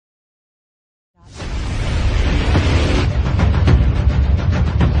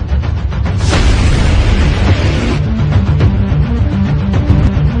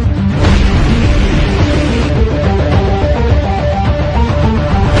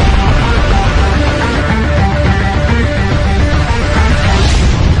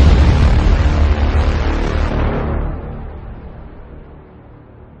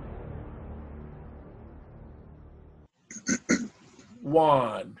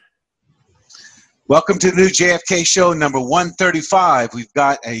Welcome to the new JFK show number 135. We've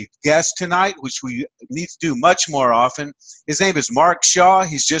got a guest tonight, which we need to do much more often. His name is Mark Shaw.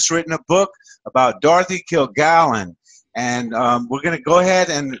 He's just written a book about Dorothy Killgallan. And we're going to go ahead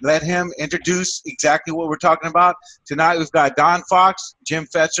and let him introduce exactly what we're talking about. Tonight we've got Don Fox, Jim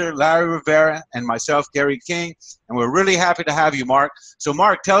Fetzer, Larry Rivera, and myself, Gary King. And we're really happy to have you, Mark. So,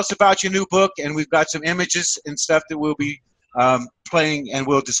 Mark, tell us about your new book. And we've got some images and stuff that we'll be playing and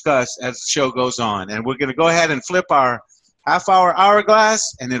we'll discuss as the show goes on. And we're going to go ahead and flip our half-hour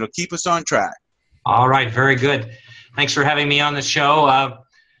hourglass, and it'll keep us on track. All right, very good. Thanks for having me on the show.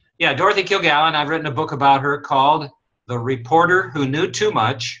 Yeah, Dorothy Killgallan, I've written a book about her called The Reporter Who Knew Too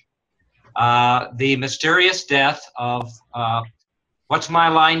Much, The Mysterious Death of What's My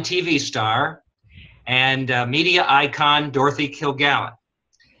Line TV star and media icon Dorothy Killgallan.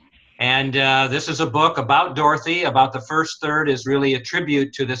 And this is a book about Dorothy. About the first third is really a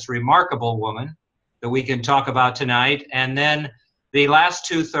tribute to this remarkable woman that we can talk about tonight. And then the last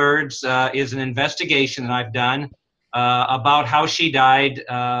two-thirds is an investigation that I've done about how she died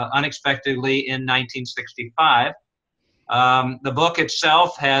unexpectedly in 1965. The book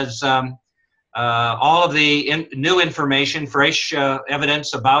itself has all of the new information, fresh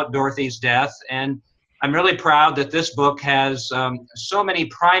evidence about Dorothy's death, and I'm really proud that this book has so many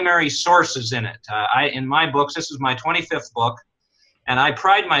primary sources in it. In my books, this is my 25th book, and I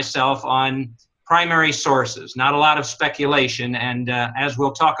pride myself on primary sources, not a lot of speculation, and as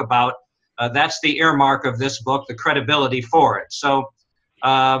we'll talk about, that's the earmark of this book, the credibility for it. So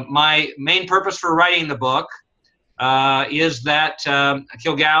my main purpose for writing the book is that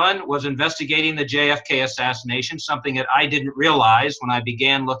Kilgallen was investigating the JFK assassination, something that I didn't realize when I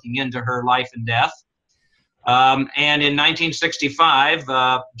began looking into her life and death. And in 1965,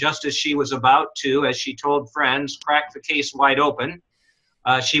 just as she was about to, as she told friends, crack the case wide open,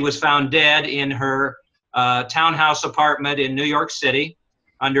 she was found dead in her townhouse apartment in New York City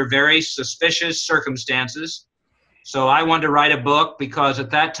under very suspicious circumstances. So I wanted to write a book because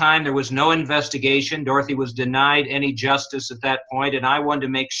at that time there was no investigation. Dorothy was denied any justice at that point, and I wanted to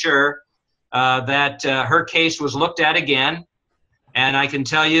make sure that her case was looked at again. And I can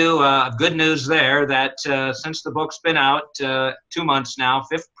tell you good news there that since the book's been out 2 months now,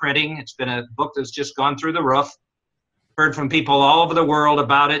 5th printing, it's been a book that's just gone through the roof. Heard from people all over the world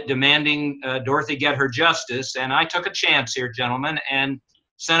about it, demanding Dorothy get her justice. And I took a chance here, gentlemen, and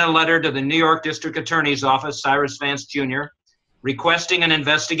sent a letter to the New York District Attorney's Office, Cyrus Vance Jr., requesting an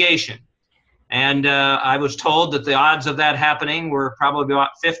investigation. And I was told that the odds of that happening were probably about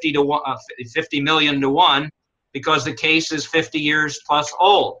 50 million to 1. Because the case is 50 years plus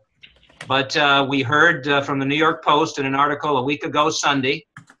old. But we heard from the New York Post in an article a week ago Sunday,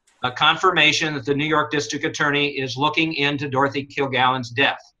 a confirmation that the New York District Attorney is looking into Dorothy Killgallan's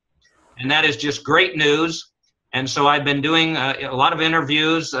death. And that is just great news. And so I've been doing a lot of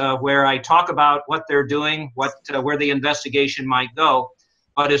interviews where I talk about what they're doing, where the investigation might go,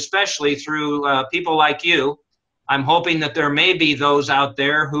 but especially through people like you. I'm hoping that there may be those out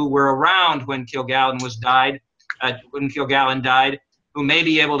there who were around when Kilgallen died, who may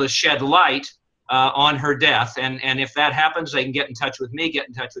be able to shed light on her death. And if that happens, they can get in touch with me, get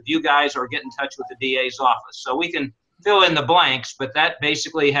in touch with you guys, or get in touch with the DA's office. So we can fill in the blanks, but that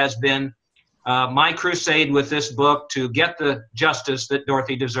basically has been my crusade with this book to get the justice that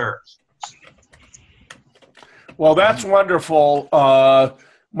Dorothy deserves. Well, that's wonderful,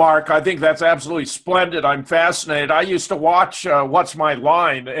 Mark. I think that's absolutely splendid. I'm fascinated. I used to watch What's My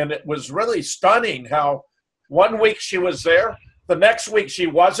Line, and it was really stunning how 1 week she was there, the next week she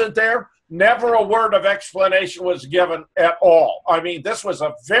wasn't there. Never a word of explanation was given at all. I mean, this was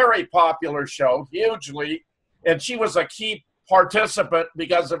a very popular show, hugely, and she was a key participant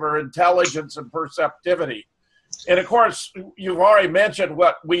because of her intelligence and perceptivity. And of course, you've already mentioned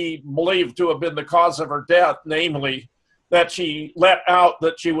what we believe to have been the cause of her death, namely that she let out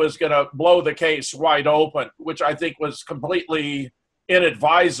that she was going to blow the case wide open, which I think was completely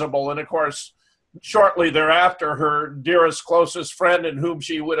inadvisable. And of course, shortly thereafter, her dearest, closest friend in whom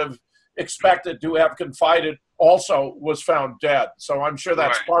she would have expected to have confided also was found dead. So I'm sure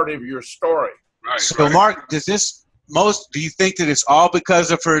that's part of your story. So, Mark, do you think that it's all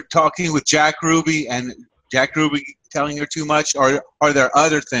because of her talking with Jack Ruby and Jack Ruby telling her too much, or are there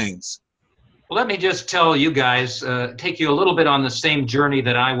other things? Well, let me just tell you guys, take you a little bit on the same journey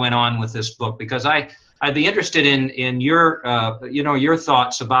that I went on with this book, because I'd be interested in your, your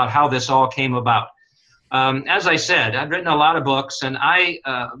thoughts about how this all came about. As I said, I've written a lot of books, and I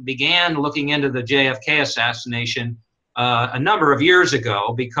began looking into the JFK assassination a number of years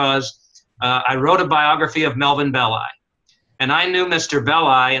ago because I wrote a biography of Melvin Belli. And I knew Mr.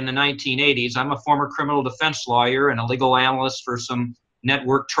 Belli in the 1980s. I'm a former criminal defense lawyer and a legal analyst for some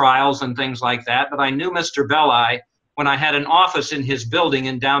network trials and things like that. But I knew Mr. Belli when I had an office in his building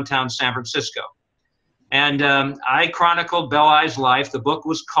in downtown San Francisco. And I chronicled Belli's life. The book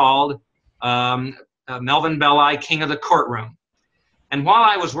was called Melvin Belli, King of the Courtroom. And while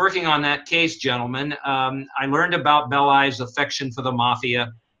I was working on that case, gentlemen, I learned about Belli's affection for the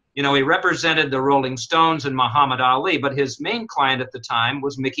mafia. You know, he represented the Rolling Stones and Muhammad Ali, but his main client at the time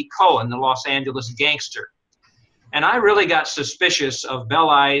was Mickey Cohen, the Los Angeles gangster. And I really got suspicious of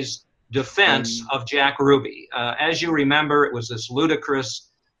Belli's defense of Jack Ruby. As you remember, it was this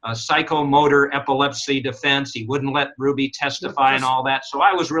ludicrous psychomotor epilepsy defense. He wouldn't let Ruby testify and all that. So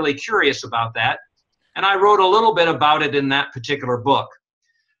I was really curious about that. And I wrote a little bit about it in that particular book.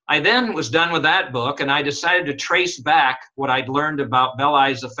 I then was done with that book, and I decided to trace back what I'd learned about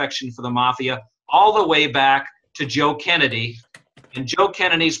Belli's affection for the mafia all the way back to Joe Kennedy and Joe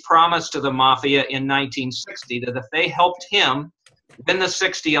Kennedy's promise to the mafia in 1960 that if they helped him win the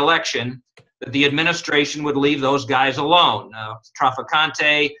 60 election, that the administration would leave those guys alone.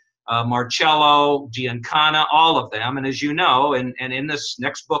 Trafficante, Marcello, Giancana, all of them. And as you know, and in this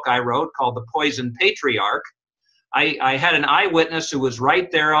next book I wrote called The Poison Patriarch, I had an eyewitness who was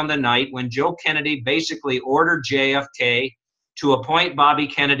right there on the night when Joe Kennedy basically ordered JFK to appoint Bobby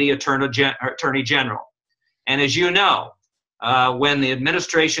Kennedy Attorney General. And as you know, when the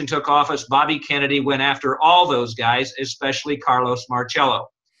administration took office, Bobby Kennedy went after all those guys, especially Carlos Marcello.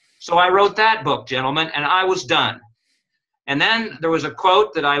 So I wrote that book, gentlemen, and I was done. And then there was a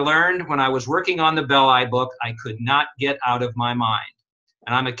quote that I learned when I was working on the Belli book I could not get out of my mind.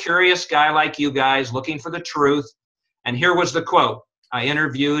 And I'm a curious guy like you guys looking for the truth. And here was the quote. I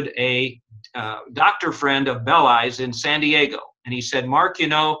interviewed a doctor friend of Belli's in San Diego. And he said, Mark, you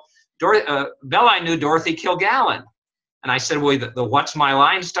know, Belli knew Dorothy Killgallan. And I said, well, the What's My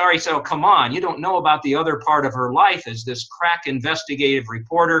Line star? He said, oh, come on. You don't know about the other part of her life as this crack investigative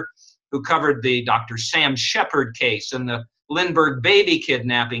reporter who covered the Dr. Sam Shepard case and the Lindbergh baby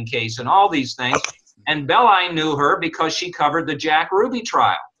kidnapping case and all these things. And Belli knew her because she covered the Jack Ruby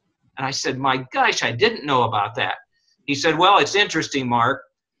trial. And I said, my gosh, I didn't know about that. He said, well, it's interesting, Mark.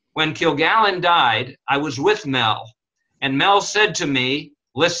 When Kilgallen died, I was with Mel. And Mel said to me,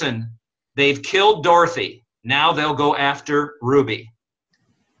 listen, they've killed Dorothy. Now they'll go after Ruby.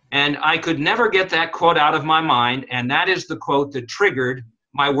 And I could never get that quote out of my mind. And that is the quote that triggered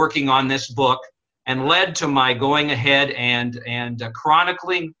my working on this book and led to my going ahead and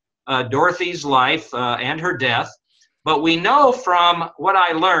chronicling Dorothy's life and her death. But we know from what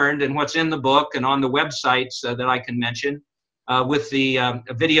I learned and what's in the book and on the websites that I can mention with the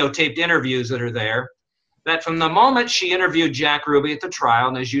videotaped interviews that are there, that from the moment she interviewed Jack Ruby at the trial,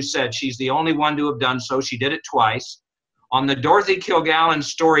 and as you said, she's the only one to have done so, she did it twice, on the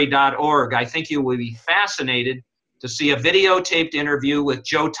DorothyKillgallenStory.org, I think you will be fascinated to see a videotaped interview with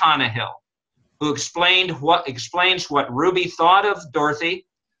Joe Tannehill, who explains what Ruby thought of Dorothy,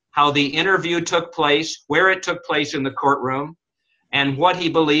 how the interview took place, where it took place in the courtroom, and what he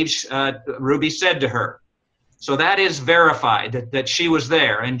believes Ruby said to her. So that is verified, that she was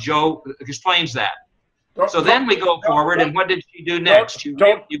there, and Joe explains that. So then we go forward, and what did she do next? You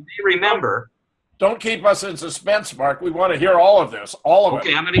may remember. Don't keep us in suspense, Mark. We want to hear all of this, all of it.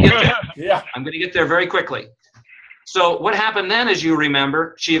 Okay, I'm going to get there. Yeah. I'm going to get there very quickly. So what happened then, as you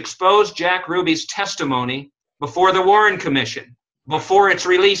remember, she exposed Jack Ruby's testimony before the Warren Commission, before its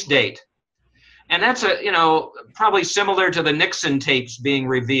release date. And that's probably similar to the Nixon tapes being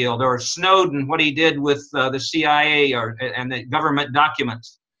revealed, or Snowden, what he did with the CIA and the government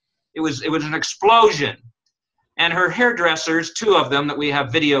documents. It was an explosion. And her hairdressers, two of them that we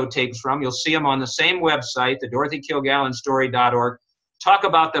have videotapes from, you'll see them on the same website, the DorothyKillgallenStory.org, talk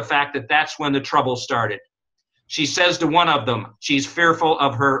about the fact that that's when the trouble started. She says to one of them, she's fearful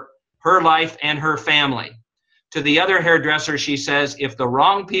of her life and her family. To the other hairdresser, she says, if the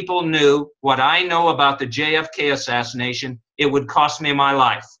wrong people knew what I know about the JFK assassination, it would cost me my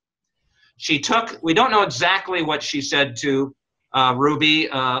life. We don't know exactly what she said to Ruby,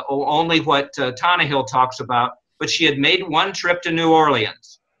 only what Tannehill talks about, but she had made one trip to New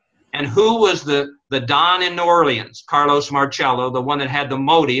Orleans. And who was the Don in New Orleans? Carlos Marcello, the one that had the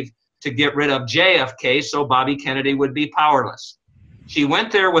motive to get rid of JFK so Bobby Kennedy would be powerless. She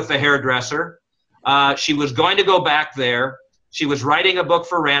went there with the hairdresser. She was going to go back there. She was writing a book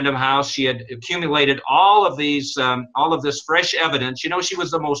for Random House. She had accumulated all of this fresh evidence. You know, she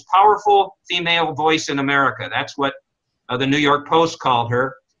was the most powerful female voice in America. That's what the New York Post called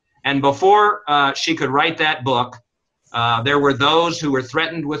her. And before she could write that book, there were those who were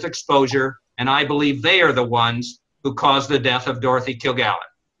threatened with exposure, and I believe they are the ones who caused the death of Dorothy Killgallen.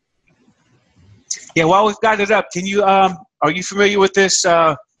 Yeah, while we've got it up, can you are you familiar with this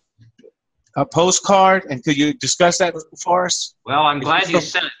a postcard, and could you discuss that for us? Well, I'm glad you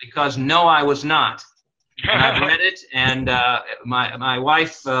sent it, because no, I was not. And I've read it, and my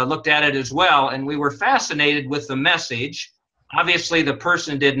wife looked at it as well, and we were fascinated with the message. Obviously, the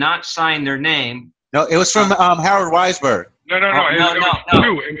person did not sign their name. No, it was from Howard Weisberg. No.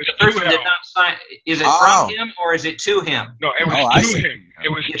 The person did not sign. Is it from him or is it to him? No, it was to him. It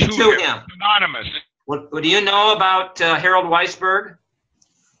was to him. Anonymous. What do you know about Harold Weisberg?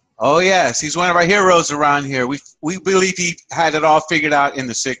 Oh yes, he's one of our heroes around here. We believe he had it all figured out in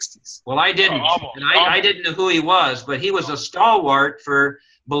the '60s. Well, I didn't, I didn't know who he was, but he was a stalwart for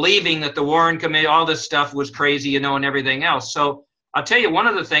believing that the Warren Committee, all this stuff was crazy, and everything else. So I'll tell you, one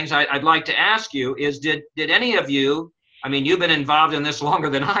of the things I'd like to ask you is, did any of you, I mean, you've been involved in this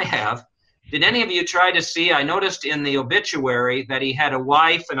longer than I have, did any of you try to see, I noticed in the obituary that he had a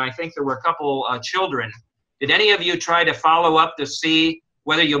wife, and I think there were a couple children. Did any of you try to follow up to see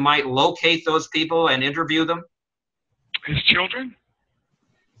whether you might locate those people and interview them? His children?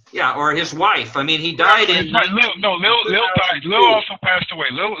 Yeah, or his wife. I mean, he died in... Lil died. Lil also passed away.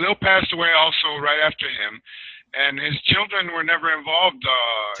 Lil passed away also right after him. And his children were never involved.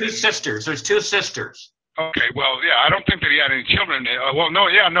 Two sisters. There's two sisters. Okay, well, yeah, I don't think that he had any children.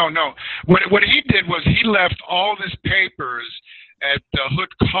 No. What he did was he left all his papers at Hood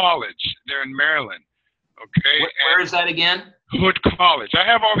College there in Maryland. Okay. Where is that again? Hood College. I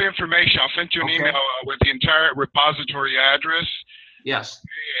have all the information. I'll send you an email with the entire repository address. Yes.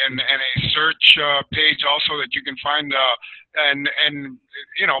 And a search page also that you can find. And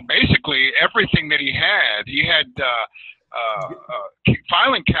basically everything that he had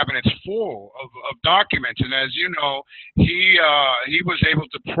filing cabinets full of documents. And as you know, he was able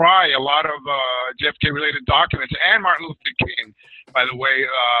to pry a lot of JFK related documents, and Martin Luther King, by the way,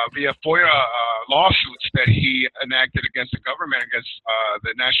 via FOIA lawsuits that he enacted against the government, against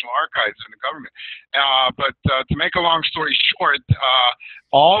the National Archives and the government. But to make a long story short,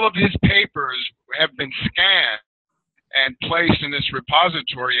 all of his papers have been scanned and placed in this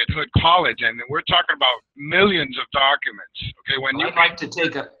repository at Hood College, and we're talking about millions of documents. Okay,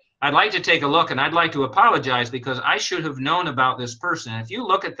 I'd like to take a look, and I'd like to apologize because I should have known about this person. If you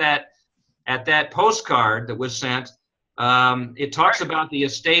look at that postcard that was sent, it talks about the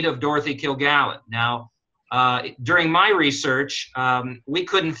estate of Dorothy Killgallen. Now, during my research, we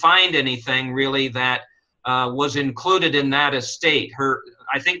couldn't find anything really that was included in that estate.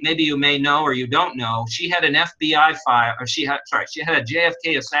 I think maybe you may know or you don't know, she had an FBI file, or she had a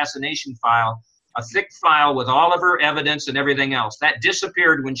JFK assassination file, a thick file with all of her evidence and everything else. That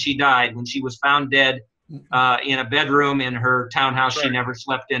disappeared when she died, when she was found dead in a bedroom in her townhouse she never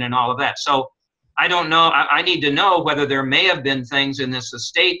slept in and all of that. So I don't know. I need to know whether there may have been things in this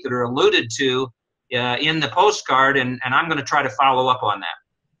estate that are alluded to in the postcard, and I'm going to try to follow up on that.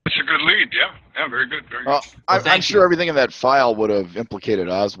 It's a good lead, yeah. Yeah, very good, very good. I'm sure everything in that file would have implicated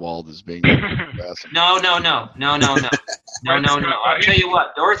Oswald as being No. I'll tell you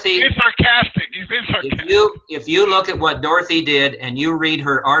what, Dorothy. He's sarcastic. He's been sarcastic. If you look at what Dorothy did and you read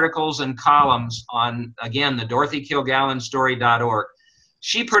her articles and columns on, again, the DorothyKillgallenStory.org,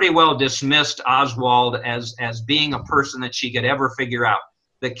 she pretty well dismissed Oswald as being a person that she could ever figure out.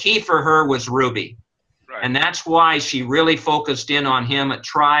 The key for her was Ruby. Right. And that's why she really focused in on him at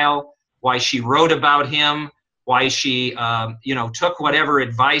trial, why she wrote about him, why she took whatever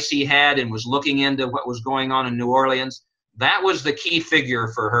advice he had and was looking into what was going on in New Orleans. That was the key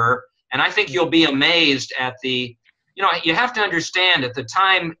figure for her. And I think you'll be amazed at you have to understand at the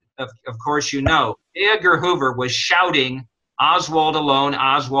time, of course, Edgar Hoover was shouting, Oswald alone,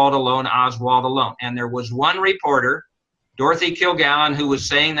 Oswald alone, Oswald alone. And there was one reporter, Dorothy Killgallan, who was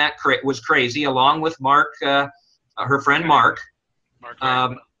saying that was crazy, along with Mark, her friend Mark.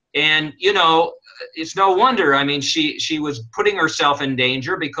 And, it's no wonder. I mean, she was putting herself in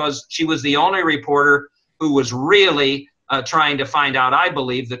danger because she was the only reporter who was really trying to find out, I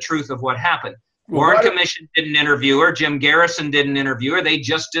believe, the truth of what happened. Warren Commission didn't interview her. Jim Garrison didn't interview her. They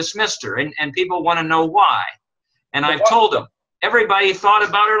just dismissed her. And people want to know why. And I've told them, everybody thought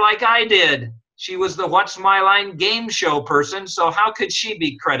about her like I did. She was the What's My Line game show person, so how could she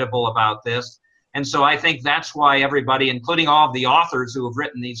be credible about this? And so I think that's why everybody, including all of the authors who have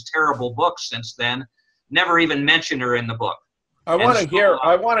written these terrible books since then, never even mention her in the book. I want to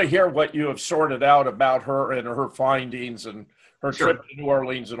hear what you have sorted out about her and her findings and her trip to New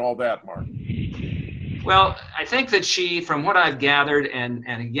Orleans and all that, Mark. Well, I think that she, from what I've gathered, and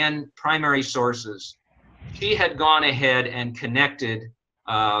again, primary sources, she had gone ahead and connected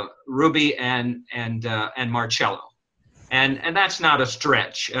Ruby and Marcello. And that's not a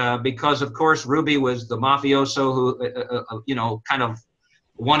stretch because, of course, Ruby was the mafioso who, you know, kind of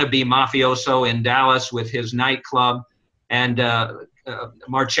wannabe mafioso in Dallas with his nightclub, and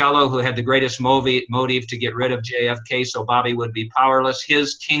Marcello, who had the greatest motive to get rid of JFK so Bobby would be powerless.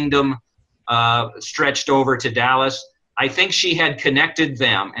 His kingdom stretched over to Dallas. I think she had connected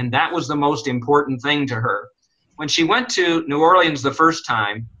them, and that was the most important thing to her. When she went to New Orleans the first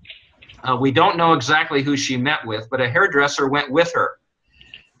time, we don't know exactly who she met with, but a hairdresser went with her.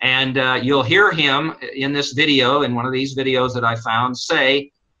 And you'll hear him in this video, in one of these videos that I found,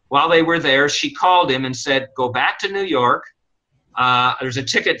 say, while they were there, she called him and said, go back to New York. There's a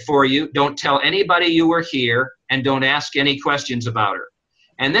ticket for you. Don't tell anybody you were here, and don't ask any questions about her.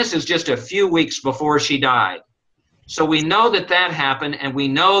 And this is just a few weeks before she died. So we know that that happened, and we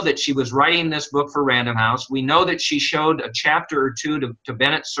know that she was writing this book for Random House. We know that she showed a chapter or two to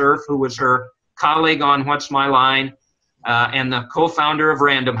Bennett Cerf, who was her colleague on What's My Line, and the co-founder of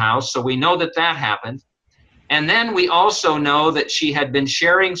Random House. So we know that that happened. And then we also know that she had been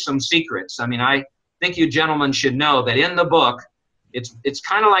sharing some secrets. I mean, I think you gentlemen should know that in the book, it's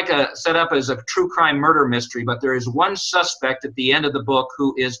kind of like a set up as a true crime murder mystery, but there is one suspect at the end of the book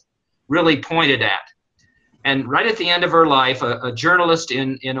who is really pointed at. And right at the end of her life, a journalist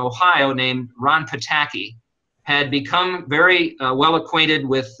in Ohio named Ron Pataki had become very well acquainted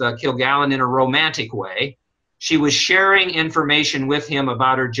with Kilgallen in a romantic way. She was sharing information with him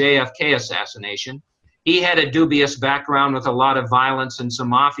about her JFK assassination. He had a dubious background with a lot of violence and some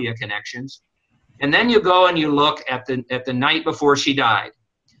mafia connections. And then you go and you look at the night before she died.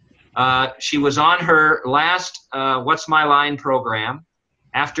 She was on her last What's My Line program.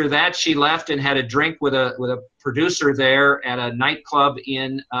 After that, she left and had a drink with a producer there at a nightclub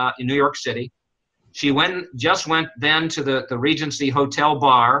in New York City. She just went then to the Regency Hotel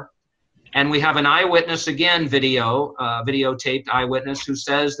bar, and we have an eyewitness again, videotaped eyewitness, who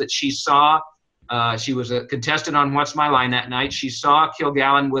says that she saw, she was a contestant on What's My Line that night. She saw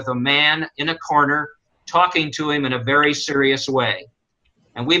Kilgallen with a man in a corner talking to him in a very serious way.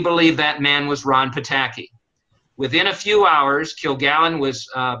 And we believe that man was Ron Pataki. Within a few hours, Kilgallen was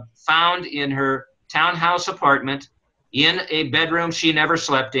found in her townhouse apartment in a bedroom she never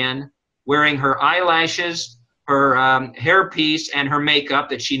slept in, wearing her eyelashes, her hairpiece, and her makeup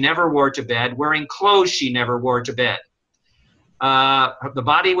that she never wore to bed, wearing clothes she never wore to bed. The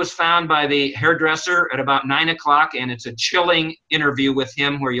body was found by the hairdresser at about 9 o'clock, and it's a chilling interview with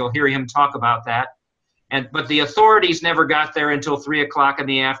him where you'll hear him talk about that. But the authorities never got there until 3 o'clock in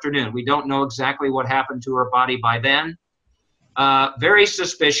the afternoon. We don't know exactly what happened to her body by then. Very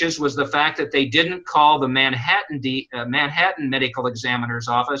suspicious was the fact that they didn't call the Manhattan Medical Examiner's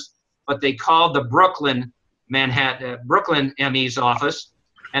office, but they called the Brooklyn ME's office.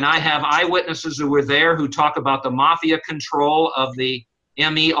 And I have eyewitnesses who were there who talk about the mafia control of the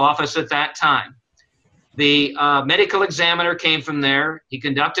ME office at that time. The medical examiner came from there. He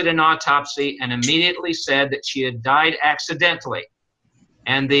conducted an autopsy and immediately said that she had died accidentally.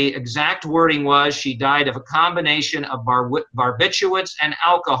 And the exact wording was she died of a combination of barbiturates and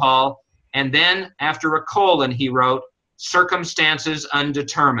alcohol, and then after a colon, he wrote, circumstances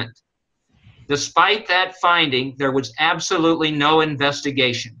undetermined. Despite that finding, there was absolutely no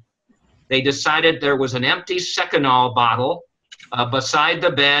investigation. They decided there was an empty Seconal bottle beside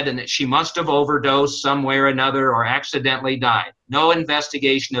the bed and that she must have overdosed some way or another or accidentally died. No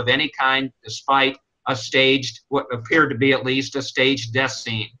investigation of any kind, despite a staged, what appeared to be at least a staged death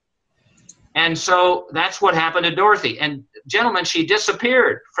scene. And so that's what happened to Dorothy. And gentlemen, she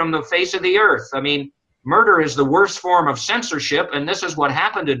disappeared from the face of the earth. I mean, murder is the worst form of censorship, and this is what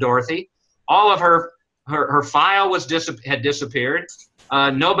happened to Dorothy. All of her file had disappeared.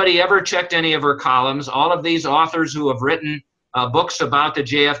 Nobody ever checked any of her columns. All of these authors who have written books about the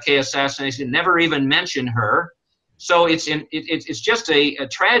JFK assassination never even mention her. So it's just a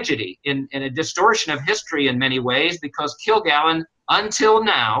tragedy and a distortion of history in many ways, because Kilgallen, until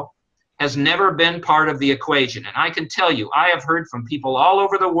now, has never been part of the equation. And I can tell you, I have heard from people all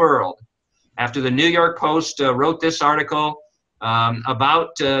over the world after the New York Post wrote this article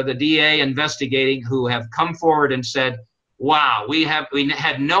about the DA investigating, who have come forward and said, wow, we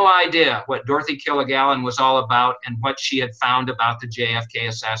had no idea what Dorothy Killgallan was all about and what she had found about the JFK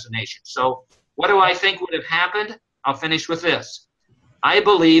assassination. So what do I think would have happened? I'll finish with this. I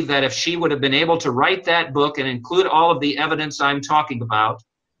believe that if she would have been able to write that book and include all of the evidence I'm talking about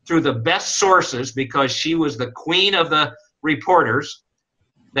through the best sources, because she was the queen of the reporters,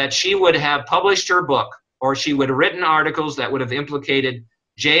 that she would have published her book, or she would have written articles that would have implicated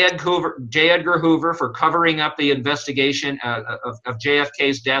J. Edgar Hoover for covering up the investigation of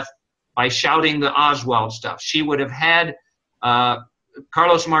JFK's death by shouting the Oswald stuff. She would have had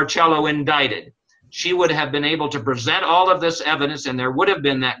Carlos Marcello indicted. She would have been able to present all of this evidence, and there would have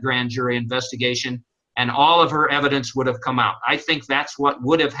been that grand jury investigation, and all of her evidence would have come out. I think that's what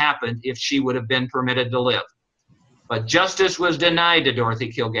would have happened if she would have been permitted to live. But justice was denied to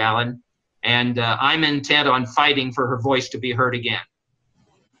Dorothy Killgallen, and I'm intent on fighting for her voice to be heard again.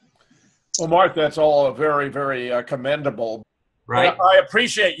 Well, Mark, that's all very, very commendable. Right? I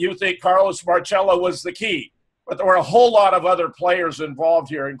appreciate you think Carlos Marcello was the key, but there were a whole lot of other players involved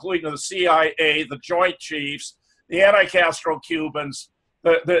here, including the CIA, the Joint Chiefs, the anti-Castro Cubans,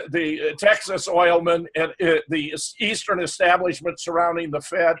 the Texas oilmen, and the Eastern establishment surrounding the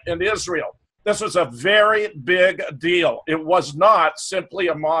Fed and Israel. This was a very big deal. It was not simply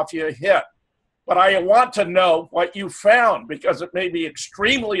a mafia hit. But I want to know what you found, because it may be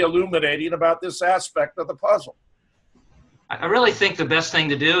extremely illuminating about this aspect of the puzzle. I really think the best thing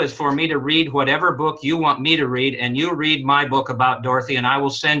to do is for me to read whatever book you want me to read, and you read my book about Dorothy, and I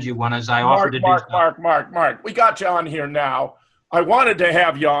will send you one as I offer to do so. Mark, we got you on here now. I wanted to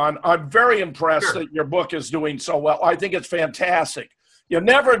have you on. I'm very impressed that your book is doing so well. I think it's fantastic. You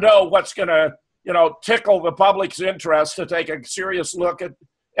never know what's going to, tickle the public's interest to take a serious look at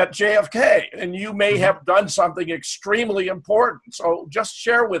JFK, and you may have done something extremely important. So just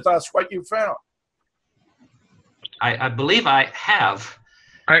share with us what you found. I believe I have.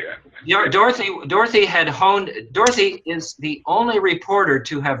 Dorothy had honed. Dorothy is the only reporter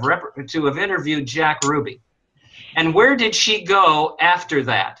to have interviewed Jack Ruby. And where did she go after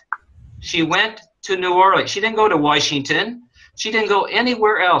that? She went to New Orleans. She didn't go to Washington. She didn't go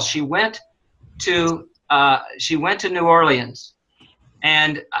anywhere else. She went to New Orleans.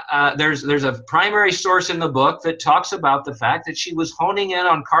 And there's a primary source in the book that talks about the fact that she was honing in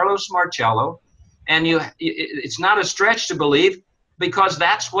on Carlos Marcello. And it's not a stretch to believe, because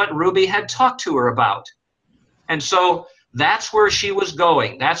that's what Ruby had talked to her about. And so that's where she was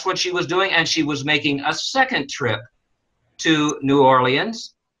going. That's what she was doing. And she was making a second trip to New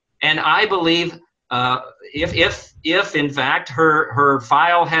Orleans. And I believe if in fact her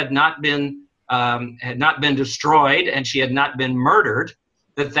file had not been destroyed and she had not been murdered,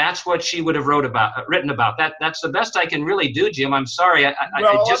 that's what she would have written about. That's the best I can really do, Jim. I'm sorry. You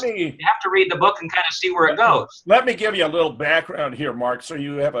have to read the book and kind of see where it goes. Let me give you a little background here, Mark, so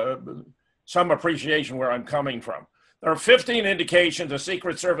you have some appreciation where I'm coming from. There are 15 indications of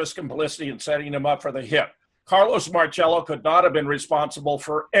Secret Service complicity in setting him up for the hit. Carlos Marcello could not have been responsible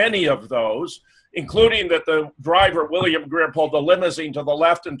for any of those, including that the driver, William Greer, pulled the limousine to the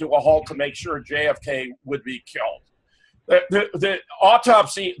left into a halt to make sure JFK would be killed. The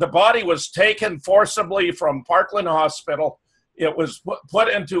autopsy, the body was taken forcibly from Parkland Hospital. It was put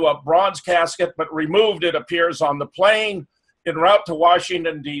into a bronze casket, but removed, it appears, on the plane en route to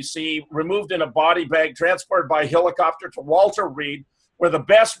Washington, D.C., removed in a body bag, transported by helicopter to Walter Reed, where the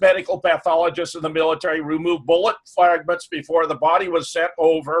best medical pathologists in the military removed bullet fragments before the body was sent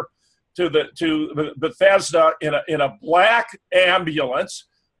over to Bethesda in a black ambulance,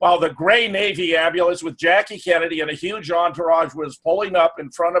 while the gray Navy ambulance with Jackie Kennedy and a huge entourage was pulling up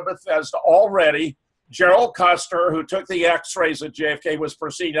in front of Bethesda already. Gerald Custer, who took the x-rays at JFK, was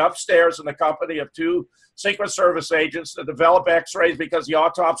proceeding upstairs in the company of 2 Secret Service agents to develop x-rays because the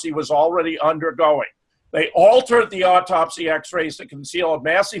autopsy was already undergoing. They altered the autopsy x-rays to conceal a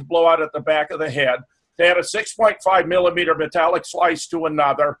massive blowout at the back of the head. They had a 6.5 millimeter metallic slice to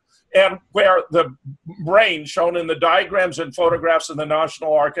another, and where the brain shown in the diagrams and photographs in the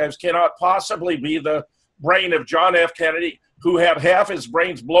National Archives cannot possibly be the brain of John F. Kennedy, who had half his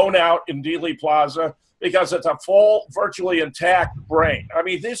brains blown out in Dealey Plaza, because it's a full, virtually intact brain. I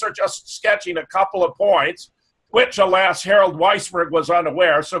mean, these are just sketching a couple of points, which, alas, Harold Weisberg was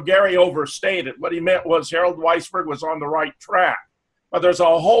unaware, so Gary overstated. What he meant was Harold Weisberg was on the right track. But there's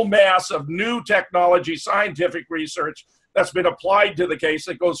a whole mass of new technology, scientific research that's been applied to the case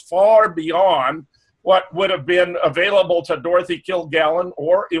that goes far beyond what would have been available to Dorothy Killgallan,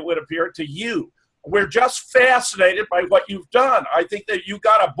 or it would appear to you. We're just fascinated by what you've done. I think that you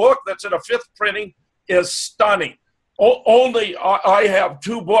got a book that's in a 5th printing is stunning. Only I have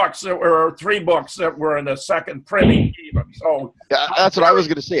 2 books or 3 books that were in a 2nd printing even. So yeah, that's what I was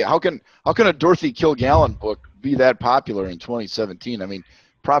going to say. How can a Dorothy Killgallan book be that popular in 2017? I mean,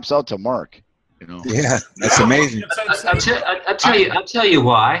 props out to Mark. Yeah, that's amazing. I'll tell you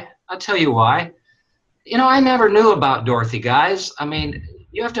why. I never knew about Dorothy, guys. I mean,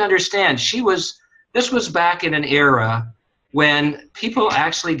 you have to understand, this was back in an era when people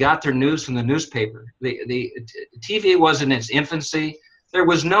actually got their news from the newspaper. The TV was in its infancy. There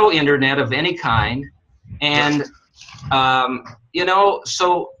was no internet of any kind. And,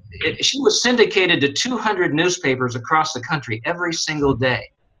 so she was syndicated to 200 newspapers across the country every single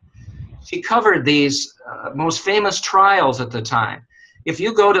day. She covered these most famous trials at the time. If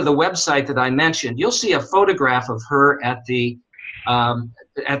you go to the website that I mentioned, you'll see a photograph of her at the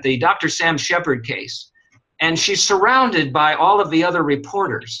Dr. Sam Shepard case. And she's surrounded by all of the other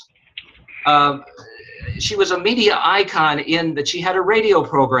reporters. She was a media icon in that she had a radio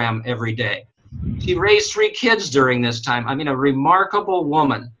program every day. She raised 3 kids during this time. I mean, a remarkable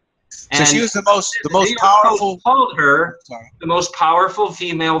woman. So she was the most powerful. Called her the most powerful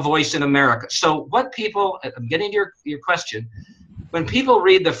female voice in America. So what people, I'm getting to your question, when people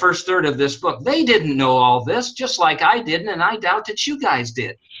read the first third of this book, they didn't know all this, just like I didn't, and I doubt that you guys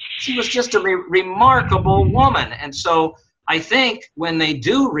did. She was just a remarkable woman. And so I think when they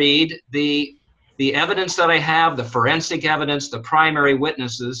do read the evidence that I have, the forensic evidence, the primary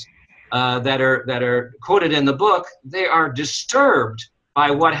witnesses that are quoted in the book, they are disturbed by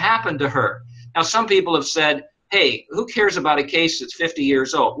what happened to her. Now, some people have said, hey, who cares about a case that's 50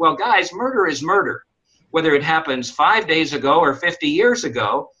 years old? Well, guys, murder is murder. Whether it happens 5 days ago or 50 years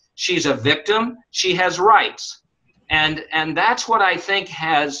ago, she's a victim, she has rights. And that's what I think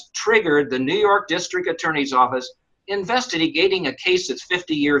has triggered the New York District Attorney's Office investigating a case that's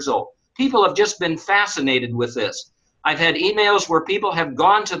 50 years old. People have just been fascinated with this. I've had emails where people have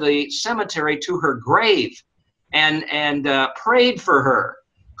gone to the cemetery to her grave and prayed for her,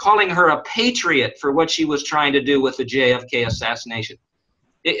 calling her a patriot for what she was trying to do with the JFK assassination.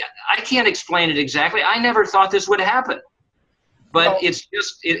 I can't explain it exactly. I never thought this would happen. But it's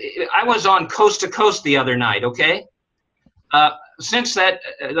just, I was on Coast to Coast the other night, okay? Since that,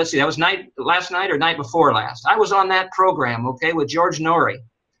 let's see, that was last night or night before last. I was on that program, okay, with George Norrie.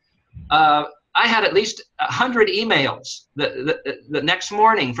 I had at least 100 emails the next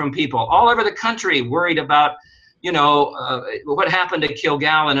morning from people all over the country worried about, you know, what happened to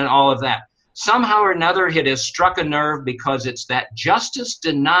Kilgallen and all of that. Somehow or another, it has struck a nerve because it's that justice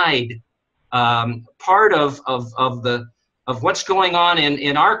denied part of what's going on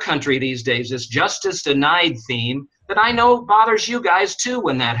in our country these days, this justice denied theme that I know bothers you guys too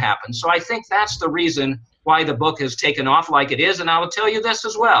when that happens. So I think that's the reason why the book has taken off like it is, and I will tell you this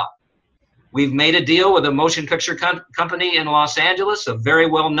as well. We've made a deal with a motion picture company in Los Angeles, a very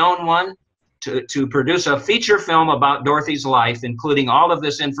well-known one, to produce a feature film about Dorothy's life, including all of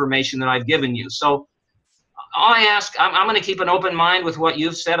this information that I've given you. So all I ask, I'm going to keep an open mind with what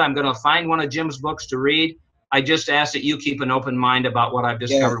you've said. I'm going to find one of Jim's books to read. I just ask that you keep an open mind about what I've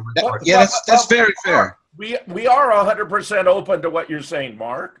discovered with Dorothy. Yeah, that's very fair. We are 100% open to what you're saying,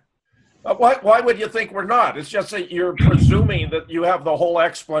 Mark. Why would you think we're not? It's just that you're presuming that you have the whole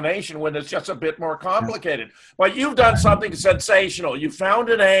explanation when it's just a bit more complicated. But you've done something sensational. You found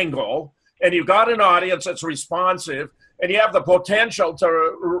an angle, and you've got an audience that's responsive, and you have the potential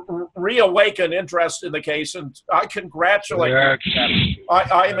to reawaken interest in the case, and I congratulate you.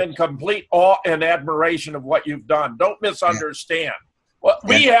 I am in complete awe and admiration of what you've done. Don't misunderstand. Well,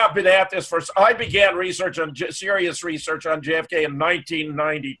 we have been at this for, I began serious research on JFK in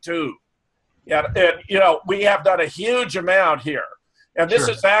 1992. Yeah, and you know, we have done a huge amount here. And this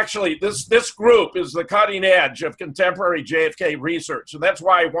is actually, this group is the cutting edge of contemporary JFK research. And that's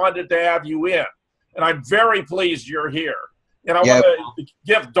why I wanted to have you in. And I'm very pleased you're here. And I want to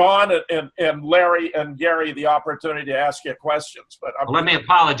give Don and Larry and Gary the opportunity to ask you questions. But well, let me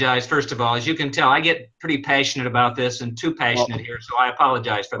apologize, first of all. As you can tell, I get pretty passionate about this and too passionate here, so I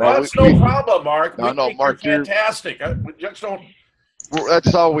apologize for that. Well, that's no problem, Mark. No, Mark, you're fantastic. We just don't...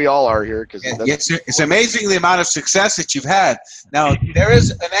 That's how we all are here. It's amazing the amount of success that you've had. Now, there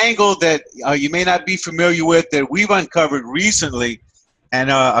is an angle that you may not be familiar with that we've uncovered recently, and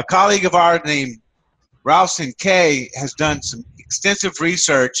a colleague of ours named Ralston Kay has done some extensive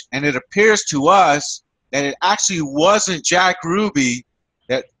research, and it appears to us that it actually wasn't Jack Ruby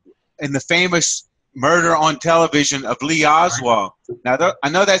that in the famous murder on television of Lee Oswald. Now, I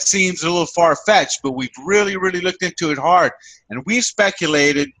know that seems a little far-fetched, but we've really, really looked into it hard. And we've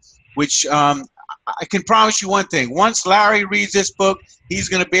speculated, which I can promise you one thing. Once Larry reads this book, he's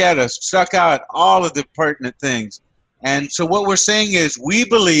going to be able to suck out all of the pertinent things. And so what we're saying is we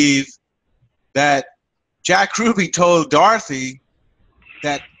believe that Jack Ruby told Dorothy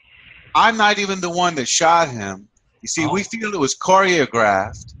that I'm not even the one that shot him. You see, we feel it was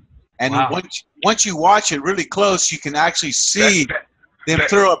choreographed. And once you watch it really close, you can actually see them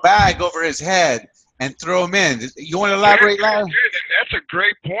throw a bag over his head and throw him in. You want to elaborate, Larry? That's a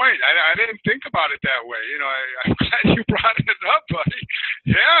great point. I didn't think about it that way. You know, I'm glad you brought it up, buddy.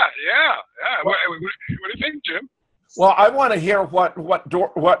 Yeah. What do you think, Jim? Well, I want to hear what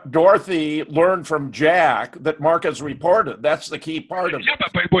Dorothy learned from Jack that Mark has reported. That's the key part of it. Yeah,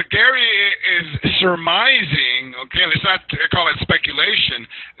 but what Gary is surmising, okay, let's not call it speculation,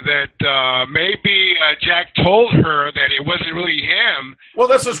 that maybe Jack told her that it wasn't really him. Well,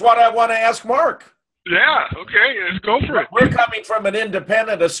 this is what I want to ask Mark. Yeah, okay, let's go for it. We're coming from an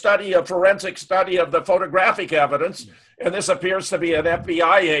independent, a forensic study of the photographic evidence, and this appears to be an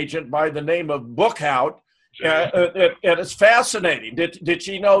FBI agent by the name of Bookhout. And it's fascinating. Did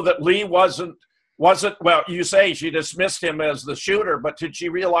she know that Lee wasn't, well, you say she dismissed him as the shooter, but did she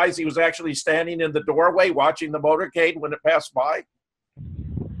realize he was actually standing in the doorway watching the motorcade when it passed by?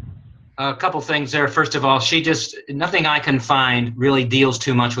 A couple things there. First of all, nothing I can find really deals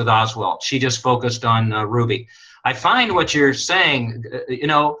too much with Oswald. She just focused on Ruby. I find what you're saying,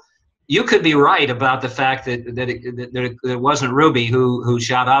 you could be right about the fact that it wasn't Ruby who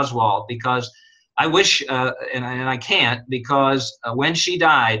shot Oswald, because I wish, and I can't, because when she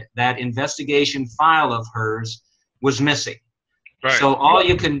died, that investigation file of hers was missing. Right. So all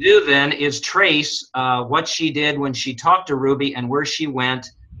you can do then is trace what she did when she talked to Ruby and where she went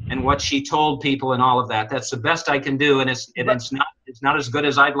and what she told people and all of that. That's the best I can do, and it's not as good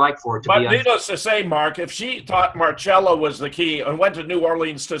as I'd like for it to be. But needless to say, Mark, if she thought Marcello was the key and went to New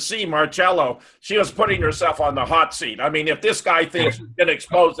Orleans to see Marcello, she was putting herself on the hot seat. I mean, if this guy thinks he's been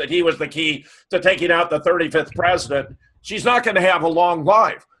exposed that he was the key to taking out the 35th president, she's not going to have a long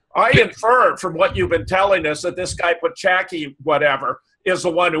life. I infer from what you've been telling us that this guy Pachaki, whatever, is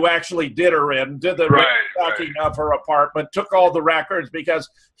the one who actually did her in, did the tracking of her apartment, took all the records because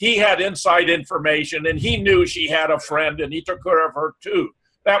he had inside information and he knew she had a friend and he took care of her too.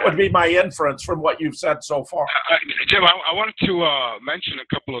 That would be my inference from what you've said so far. Jim, I wanted to mention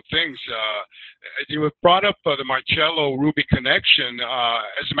a couple of things. You have brought up the Marcello-Ruby connection.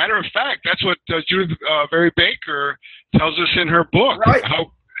 As a matter of fact, that's what Judith Berry Baker tells us in her book,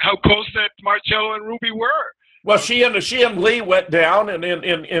 how close that Marcello and Ruby were. Well, she and Lee went down,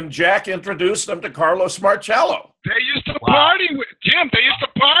 and Jack introduced them to Carlos Marcello. They used to party with Jim. They used to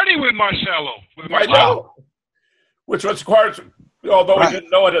party with Marcello. I know, which was quite, although we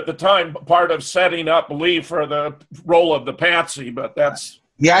didn't know it at the time, part of setting up Lee for the role of the patsy. But that's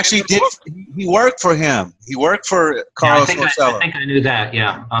he actually did. He worked for him. He worked for Carlos Marcello. I think I knew that.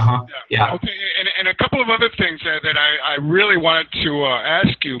 Yeah. Yeah. Okay, and a couple of other things that I really wanted to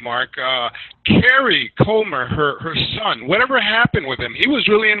ask you, Mark. Carrie Comer, her son, whatever happened with him? He was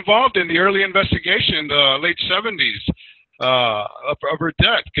really involved in the early investigation in the late 70s of her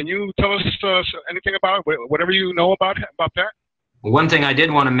death. Can you tell us anything about it? Whatever you know about that? One thing I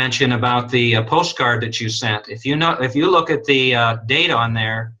did want to mention about the postcard that you sent. If you look at the date on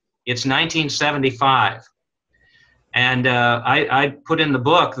there, it's 1975. And I put in the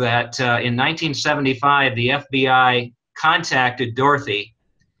book that in 1975, the FBI contacted Dorothy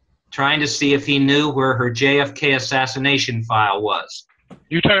trying to see if he knew where her JFK assassination file was.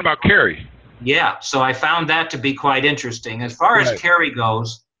 You're talking about Carrie? Yeah, so I found that to be quite interesting. As far as Carrie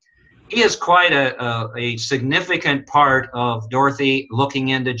goes, he is quite a significant part of Dorothy looking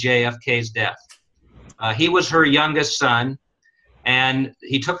into JFK's death. He was her youngest son, and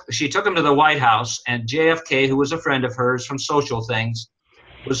she took him to the White House, and JFK, who was a friend of hers from social things,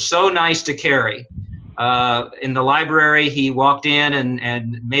 was so nice to Carrie. In the library, he walked in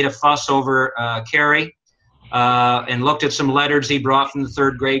and made a fuss over Carrie and looked at some letters he brought from the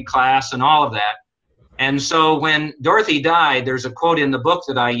 3rd grade class and all of that. And so when Dorothy died, there's a quote in the book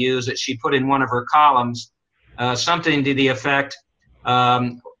that I use that she put in one of her columns, something to the effect,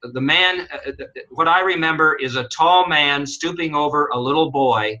 the man, what I remember is a tall man stooping over a little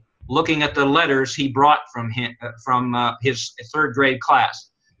boy looking at the letters he brought from his 3rd grade class.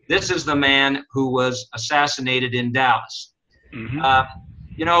 This is the man who was assassinated in Dallas.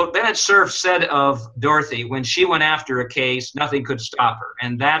 Bennett Cerf said of Dorothy, when she went after a case, nothing could stop her.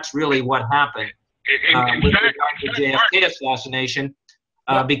 And that's really what happened with the JFK assassination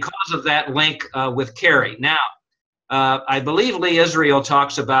because of that link with Carrie. Now, I believe Lee Israel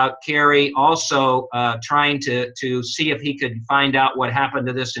talks about Carrie also trying to see if he could find out what happened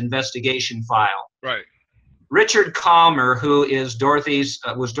to this investigation file. Right. Richard Calmer, who was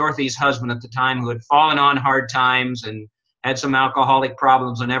Dorothy's husband at the time, who had fallen on hard times and had some alcoholic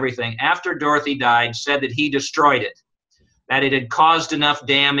problems and everything, after Dorothy died, said that he destroyed it, that it had caused enough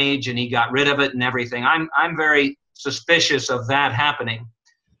damage and he got rid of it and everything. I'm very suspicious of that happening.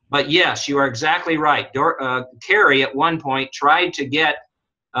 But yes, you are exactly right. Carrie at one point tried to get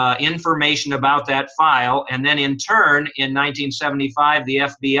information about that file, and then in turn, in 1975, the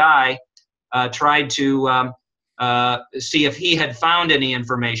FBI tried to see if he had found any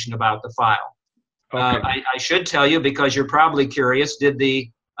information about the file. I should tell you, because you're probably curious, did the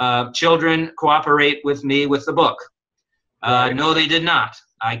children cooperate with me with the book? Right. No, they did not.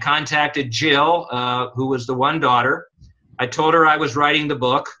 I contacted Jill, who was the one daughter. I told her I was writing the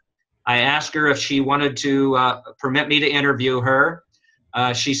book. I asked her if she wanted to permit me to interview her.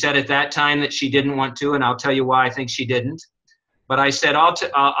 She said at that time that she didn't want to, and I'll tell you why I think she didn't. But I said,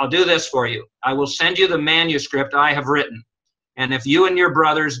 I'll do this for you. I will send you the manuscript I have written. And if you and your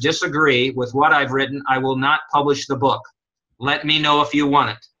brothers disagree with what I've written, I will not publish the book. Let me know if you want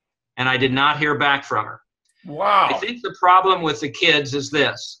it. And I did not hear back from her. Wow. I think the problem with the kids is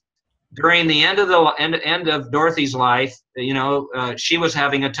this. During the end of Dorothy's life, you know, she was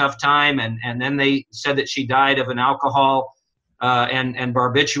having a tough time, and then they said that she died of an alcohol and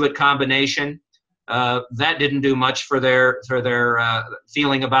barbiturate combination. That didn't do much for their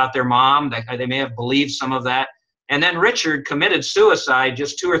feeling about their mom. They may have believed some of that. And then Richard committed suicide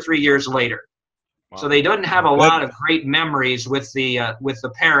just 2 or 3 years later. Wow. So they didn't have a lot of great memories with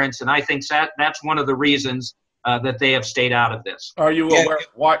the parents, and I think that's one of the reasons that they have stayed out of this. Are you aware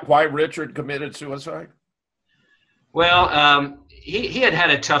why Richard committed suicide? Well, he had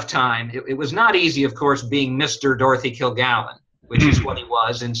a tough time. It was not easy, of course, being Mr. Dorothy Killgallan, which is what he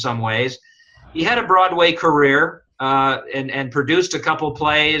was in some ways. He had a Broadway career and produced a couple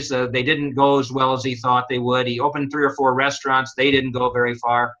plays. They didn't go as well as he thought they would. He opened 3 or 4 restaurants. They didn't go very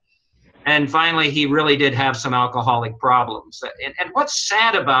far. And finally, he really did have some alcoholic problems. And what's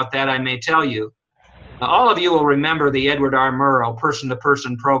sad about that, I may tell you, all of you will remember the Edward R. Murrow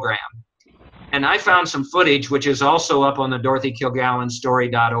person-to-person program. And I found some footage, which is also up on the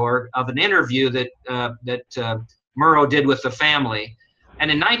DorothyKillgallenStory.org, of an interview that Murrow did with the family.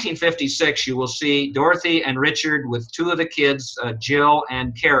 And in 1956, you will see Dorothy and Richard with 2 of the kids, Jill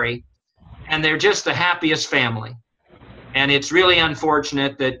and Carrie, and they're just the happiest family. And it's really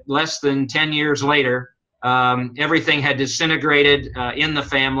unfortunate that less than 10 years later, everything had disintegrated in the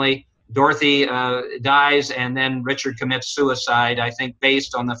family. Dorothy dies, and then Richard commits suicide, I think,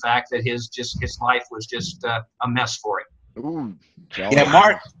 based on the fact that his life was just a mess for him. Ooh, yeah,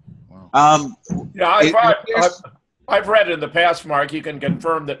 Mark. Wow. Yeah, I've read in the past, Mark, you can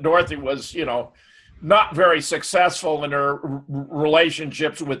confirm that Dorothy was, you know, not very successful in her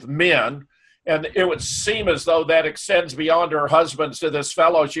relationships with men. And it would seem as though that extends beyond her husbands to this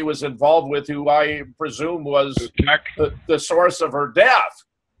fellow she was involved with, who I presume was the source of her death.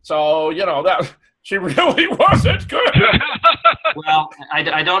 So, you know, that she really wasn't good. Well,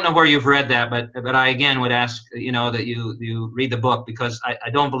 I don't know where you've read that, but I again would ask, you know, that you read the book, because I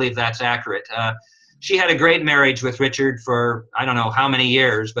don't believe that's accurate. She had a great marriage with Richard for, I don't know how many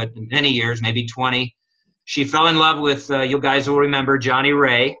years, but many years, maybe 20. She fell in love with, you guys will remember, Johnny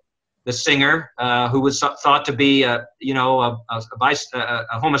Ray, the singer, who was thought to be, a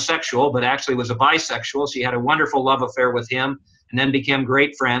homosexual, but actually was a bisexual. She had a wonderful love affair with him, and then became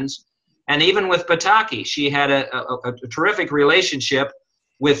great friends. And even with Pataki, she had a terrific relationship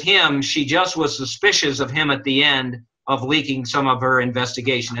with him. She just was suspicious of him at the end of leaking some of her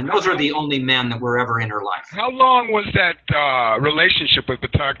investigation. And those are the only men that were ever in her life. How long was that relationship with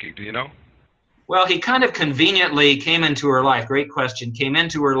Pataki, do you know? Well, he kind of conveniently came into her life. Great question. Came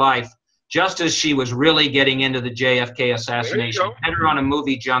into her life just as she was really getting into the JFK assassination. Had her on a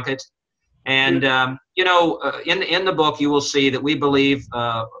movie junket. And, you know, in the book, you will see that we believe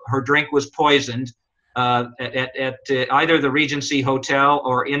her drink was poisoned at either the Regency Hotel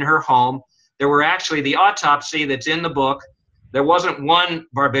or in her home. There were actually, the autopsy that's in the book, there wasn't one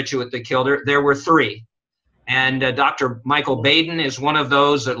barbiturate that killed her. There were 3. And Dr. Michael Baden is one of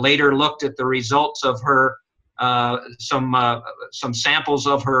those that later looked at the results of her, some samples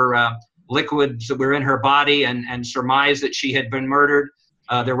of her liquids that were in her body and surmised that she had been murdered.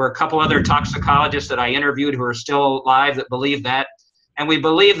 There were a couple other toxicologists that I interviewed who are still alive that believe that. And we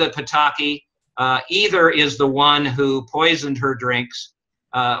believe that Pataki either is the one who poisoned her drinks,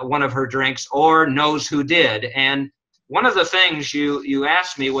 one of her drinks, or knows who did. And one of the things you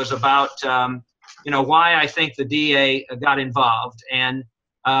asked me was about, you know, why I think the DA got involved. And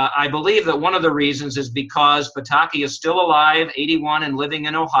I believe that one of the reasons is because Pataki is still alive, 81, and living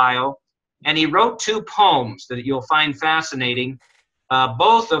in Ohio. And he wrote 2 poems that you'll find fascinating,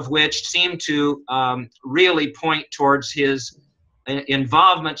 both of which seem to really point towards his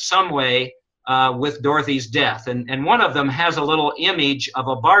involvement some way with Dorothy's death. And one of them has a little image of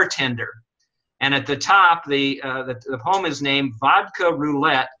a bartender. And at the top, the poem is named Vodka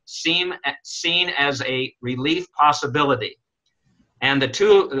Roulette, Seen as a Relief Possibility. And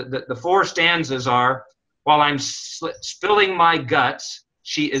the 4 stanzas are, while I'm spilling my guts,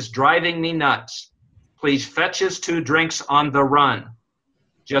 she is driving me nuts. Please fetch us 2 drinks on the run.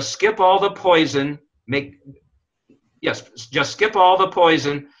 Just skip all the poison. Just skip all the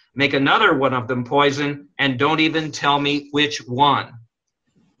poison. Make another one of them poison, and don't even tell me which one.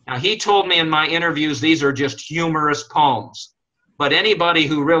 Now, he told me in my interviews these are just humorous poems, but anybody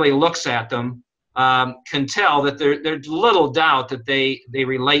who really looks at them can tell that there's little doubt that they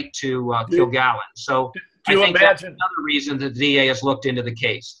relate to Kilgallen. So I think that's another reason the DA has looked into the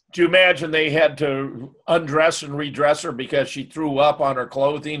case. Do you imagine they had to undress and redress her because she threw up on her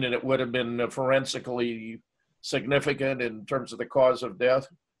clothing, and it would have been forensically significant in terms of the cause of death?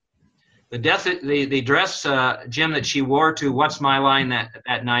 The dress, Jim, that she wore to What's My Line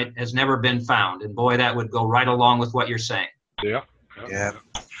that night has never been found. And boy, that would go right along with what you're saying. Yeah.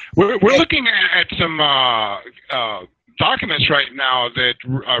 We're looking at some documents right now that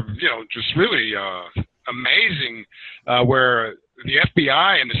are, just really amazing, where the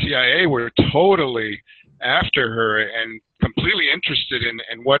FBI and the CIA were totally after her and completely interested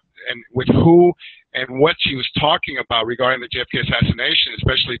in what and with who and what she was talking about regarding the JFK assassination,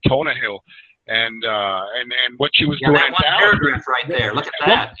 especially Tona Hill, and what she was doing in Dallas. Paragraph right there. Look at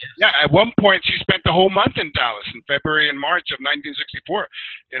that. At one point she spent the whole month in Dallas in February and March of 1964.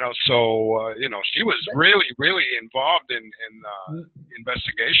 She was really involved in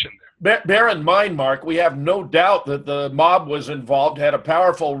investigation there. Bear in mind, Mark, we have no doubt that the mob was involved, had a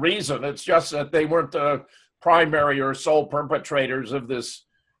powerful reason. It's just that they weren't the primary or sole perpetrators of this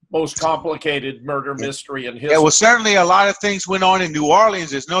most complicated murder mystery in history. Yeah, well, certainly a lot of things went on in New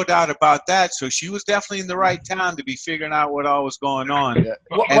Orleans. There's no doubt about that. So she was definitely in the right town to be figuring out what all was going on. Yeah.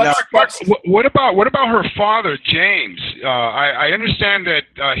 What about her father, James? I understand that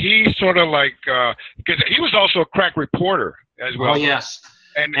he sort of like because he was also a crack reporter as well. Oh yes.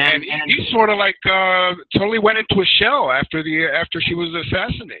 And he sort of like totally went into a shell after she was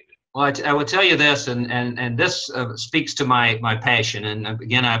assassinated. Well, I will tell you this, and this speaks to my passion, and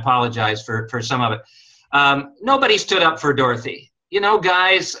again, I apologize for some of it. Nobody stood up for Dorothy.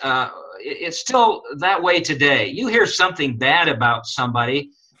 Guys, it's still that way today. You hear something bad about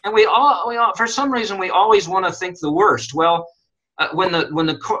somebody, and we all for some reason, we always want to think the worst. Well, when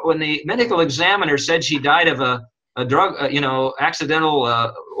the medical examiner said she died of a drug,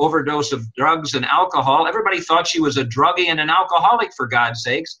 accidental overdose of drugs and alcohol, everybody thought she was a druggie and an alcoholic, for God's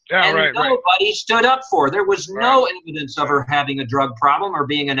sakes. Yeah, and nobody stood up for her. There was no evidence of her having a drug problem or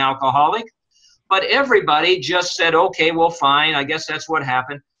being an alcoholic. But everybody just said, okay, well, fine. I guess that's what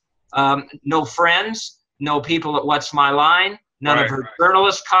happened. No friends, no people at What's My Line, none of her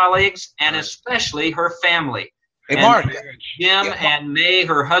journalist colleagues, and especially her family. Hey, Mark. Jim and May,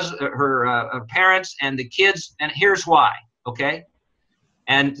 her husband, her parents, and the kids. And here's why, okay?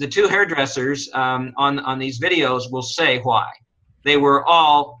 And the two hairdressers on these videos will say why. They were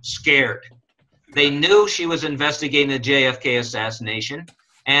all scared. They knew she was investigating the JFK assassination.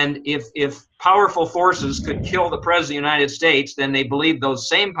 And if powerful forces could kill the President of the United States, then they believed those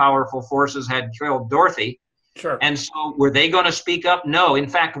same powerful forces had killed Dorothy. Sure. And so were they going to speak up? No. In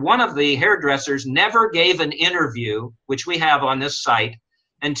fact, one of the hairdressers never gave an interview, which we have on this site,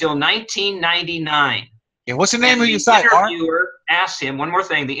 until 1999. Yeah, what's the name of your site, Mark? The interviewer asked him, one more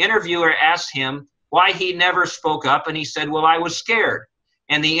thing, the interviewer asked him why he never spoke up, and he said, well, I was scared.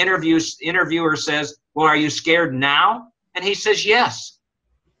 And the interviewer says, well, are you scared now? And he says, yes.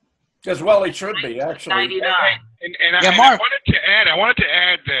 As well he should be, actually. 99. I wanted to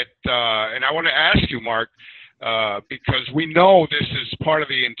add that, and I want to ask you, Mark, because we know this is part of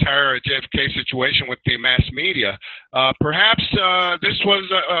the entire JFK situation with the mass media. Perhaps this was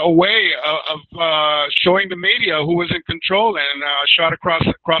a way of showing the media who was in control and shot across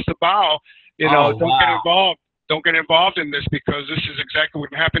the bow. Don't get involved in this, because this is exactly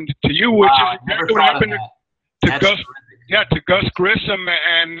what happened to you, which is exactly what happened to Gus. Yeah, to Gus Grissom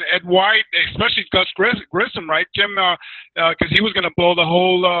and Ed White, especially Gus Grissom, right, Jim? Because he was going to blow the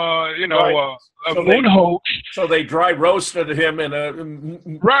whole, moon hoax. So they dry roasted him in a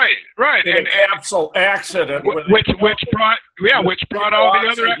capsule accident, which brought all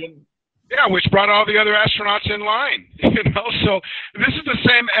the other astronauts in line. So this is the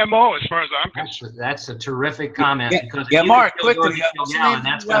same MO as far as I'm concerned. That's a terrific comment. Because Mark, quickly, and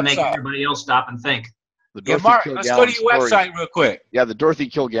that's going to make everybody else stop and think. Mark, let's go to your website real quick. Yeah, the Dorothy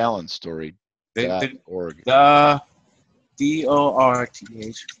Killgallen story. .org. The DORTH.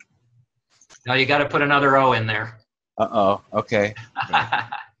 No, you got to put another O in there. Okay.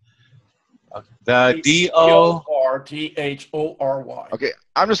 The DORTHORY. Okay,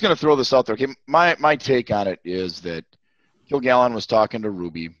 I'm just going to throw this out there. Okay, my take on it is that Kilgallen was talking to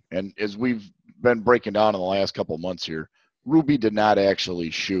Ruby, and as we've been breaking down in the last couple of months here, Ruby did not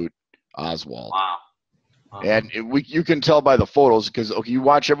actually shoot Oswald. Wow. And you can tell by the photos because okay, you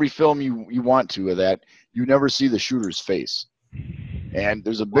watch every film you want to of that, you never see the shooter's face. And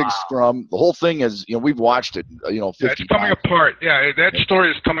there's a big scrum. The whole thing is, we've watched it, 50 it's coming times. apart. Yeah, that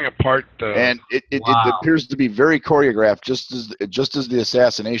story is coming apart. And it appears to be very choreographed, just as the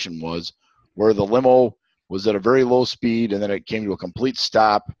assassination was, where the limo was at a very low speed, and then it came to a complete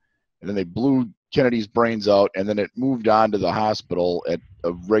stop, and then they blew Kennedy's brains out, and then it moved on to the hospital at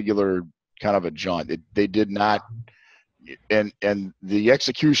a regular kind of a jaunt. They did not, and the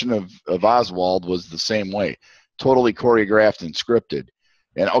execution of Oswald was the same way. Totally choreographed and scripted.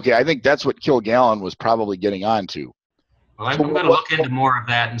 And okay, I think that's what Kilgallen was probably getting onto. Well, I'm going to look into more of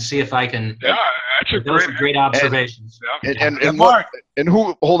that and see if I can. Yeah, that's those are great observations. And Mark, and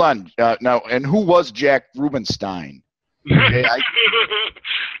who? Hold on now. And who was Jack Rubenstein? Okay,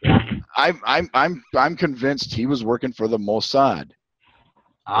 I'm convinced he was working for the Mossad.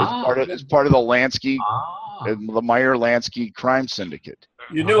 As part of the Lansky, the Meyer-Lansky crime syndicate.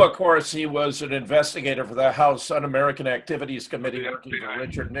 You knew, of course, he was an investigator for the House Un-American Activities Committee working for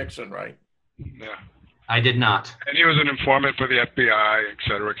Richard Nixon, right? Yeah. I did not. And he was an informant for the FBI, et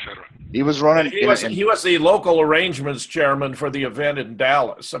cetera, et cetera. He was running. He was the local arrangements chairman for the event in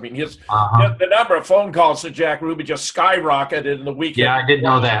Dallas. I mean, the number of phone calls to Jack Ruby just skyrocketed in the weekend. Yeah, I did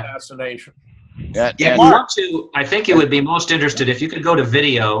know that. Assassination. Yeah, if you want to, I think you would be most interested if you could go to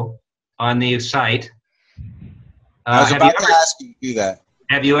video on the site. I was about to ask you to do that.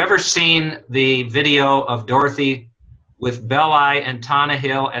 Have you ever seen the video of Dorothy with Belli and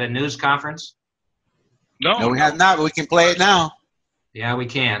Tannehill at a news conference? No, we have not, but we can play it now. Yeah, we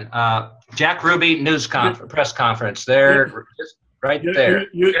can. Jack Ruby press conference. There, just right there.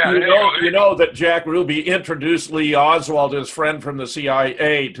 You know that Jack Ruby introduced Lee Oswald, his friend from the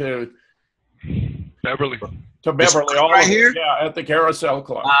CIA, to Beverly. All right here? Yeah, at the Carousel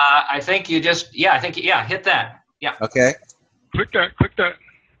Club. I think you just, hit that. Yeah. Okay. Click that.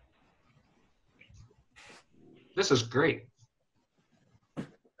 This is great.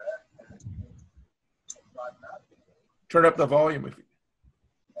 Turn up the volume. The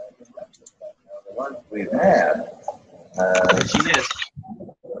ones we've had, She is.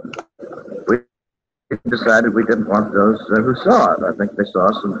 we decided we didn't want those who saw it. I think they saw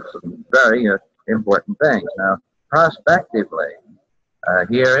some very important things. Now, prospectively,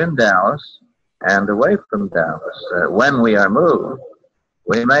 here in Dallas and away from Dallas, when we are moved,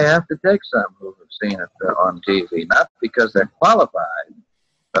 we may have to take some who have seen it on TV, not because they're qualified,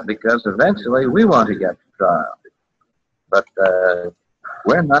 but because eventually we want to get to trial. But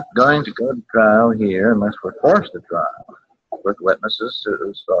we're not going to go to trial here unless we're forced to trial with witnesses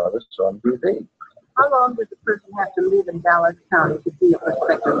who saw this on TV. How long does a person have to live in Dallas County to be a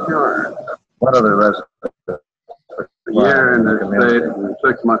prospective juror? What are the residents? A year in the state and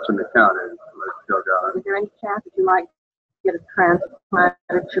 6 months in the county. Is there any chance that you might get a transplant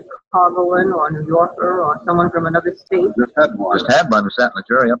at Chicagoan or New Yorker or someone from another state? Just had one. Just had one. We sat in the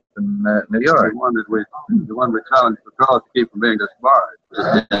jury up in New York. The one we challenged the trial to keep from being disbarred.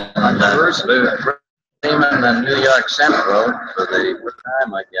 Freeman and New York Central for the first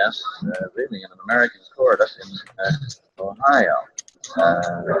time, I guess, really in an American court up in Ohio.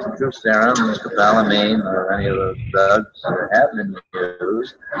 Truth serum, Mr. Balamine, or any of those drugs have been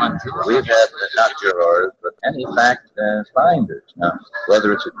used. We've had not jurors, but any fact finders. Now,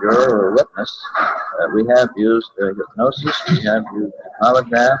 whether it's a juror or a witness, we have used hypnosis, we have used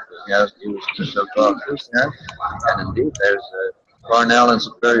polygraph, we have used the so-called truth serum, and indeed there's Cornell and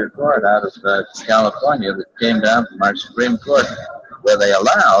Superior Court out of California that came down from our Supreme Court where they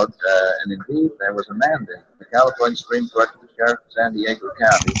allowed, and indeed there was a mandate, the California Supreme Court to the Sheriff of San Diego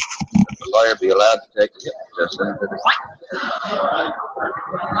County, that the lawyer be allowed to take the hypnotist into the...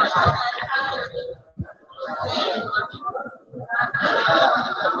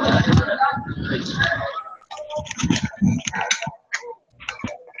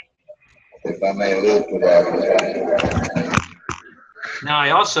 If I may allude to that. Now,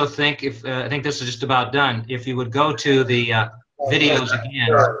 I also think I think this is just about done. If you would go to the videos again,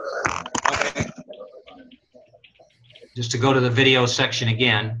 just to go to the video section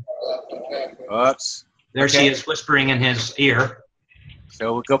again. Oops. There she is whispering in his ear.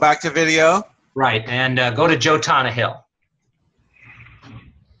 So we'll go back to video. Right, and go to Joe Tannehill.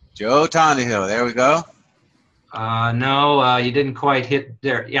 Joe Tannehill. There we go. No, you didn't quite hit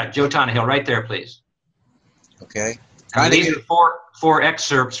there. Yeah, Joe Tannehill, right there, please. Okay. These are four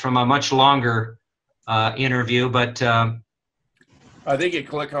excerpts from a much longer interview, but I think you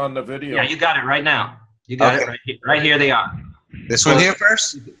click on the video. yeah, you got it right now. You got it right here. Right here they are. This one here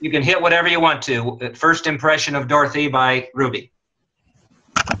first? You can hit whatever you want to. First impression of Dorothy by Ruby.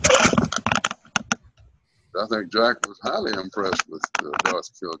 I think Jack was highly impressed with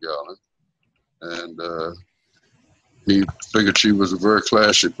Dorothy Killgallan, and he figured she was a very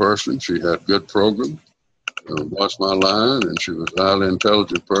classy person. She had good program, What's My Line, and she was a highly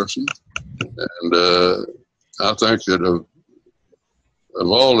intelligent person. And I think that of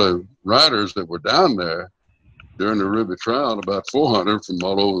all the writers that were down there during the Ruby trial, about 400 from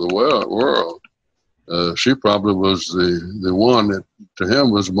all over the world, she probably was the one that to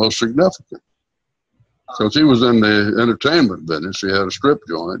him was the most significant. So she was in the entertainment business. She had a strip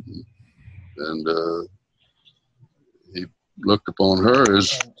joint, and he looked upon her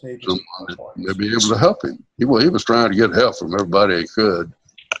as someone that may be able to help him. He was trying to get help from everybody he could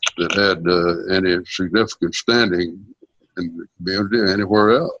that had any significant standing and be able to do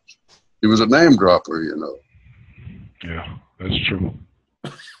anywhere else. He was a name dropper, you know. Yeah, that's true.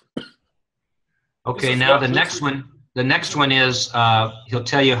 Okay, now the next one is he'll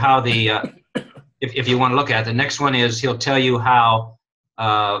tell you how the if you want to look at it, the next one is he'll tell you how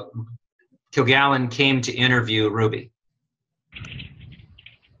Kilgallen came to interview Ruby.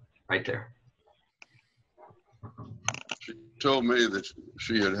 Right there. She told me that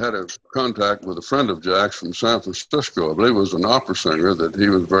she had a contact with a friend of Jack's from San Francisco. I believe it was an opera singer that he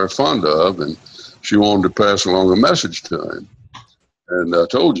was very fond of, and she wanted to pass along a message to him. And I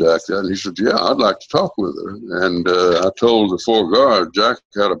told Jack that, and he said, yeah, I'd like to talk with her. And I told the 4 guards, Jack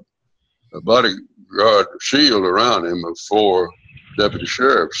had a bodyguard shield around him of 4 deputy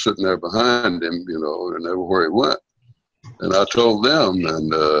sheriffs sitting there behind him, you know, and everywhere he went. And I told them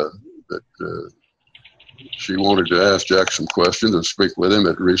that she wanted to ask Jack some questions and speak with him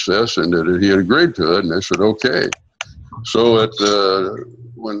at recess, and that he had agreed to it, and they said, okay. So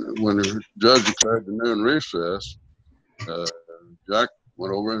when the judge declared the noon recess, Jack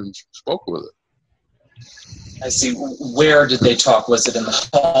went over and spoke with her. I see. Where did they talk? Was it in the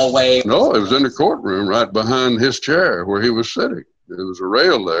hallway? No, it was in the courtroom right behind his chair where he was sitting. There was a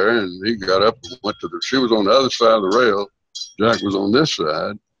rail there, and he got up and went to she was on the other side of the rail. Jack was on this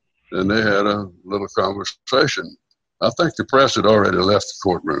side, and they had a little conversation. I think the press had already left the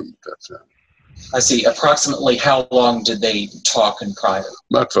courtroom at that time. I see. Approximately how long did they talk in private?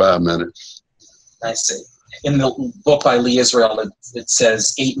 About 5 minutes. I see. In the book by Lee Israel, it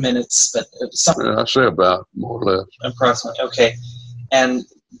says 8 minutes, but something. Yeah, I say about, more or less. Approximately. Okay. And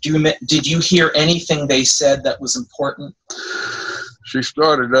did you hear anything they said that was important? She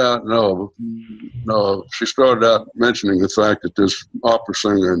started out, she started out mentioning the fact that this opera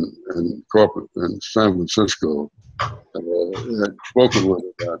singer in San Francisco had spoken with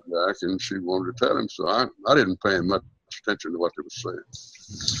her about Jack, and she wanted to tell him. So I didn't pay much attention to what they were saying.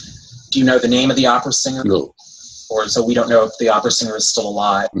 Do you know the name of the opera singer? No. Or so we don't know if the opera singer is still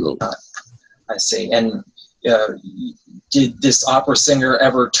alive? No. I see. And did this opera singer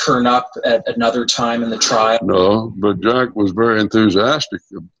ever turn up at another time in the trial? No, but Jack was very enthusiastic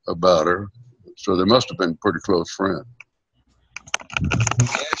about her, so they must have been pretty close friends.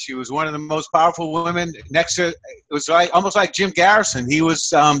 Yeah, she was one of the most powerful women. Next to, it was almost like Jim Garrison. He was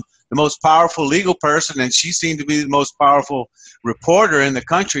the most powerful legal person, and she seemed to be the most powerful reporter in the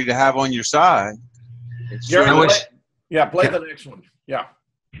country to have on your side. Gary, play the next one. Yeah.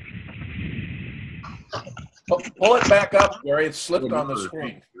 Pull it back up, Gary. It's slipped on the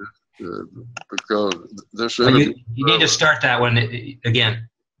screen. Because this interview, you need to start that one again.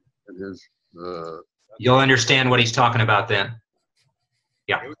 You'll understand what he's talking about then.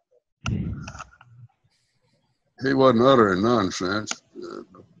 Yeah. He wasn't uttering nonsense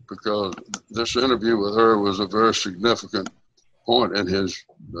because this interview with her was a very significant point in his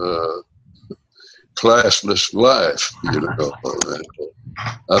classless life, you know.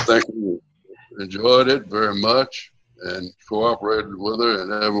 I think he enjoyed it very much and cooperated with her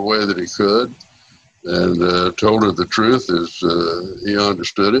in every way that he could, and told her the truth as he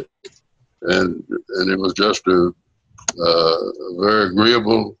understood it, and it was just a very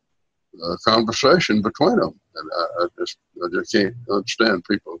agreeable conversation between them. And I just can't understand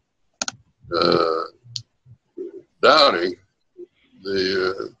people doubting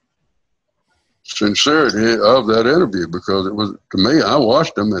the sincerity of that interview, because it was, to me, I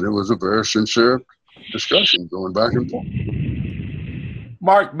watched them, and it was a very sincere discussion going back and forth.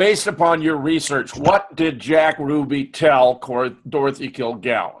 Mark, based upon your research, what did Jack Ruby tell Dorothy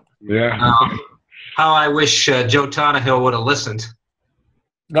Killgallan? Yeah. How I wish Joe Tannehill would have listened.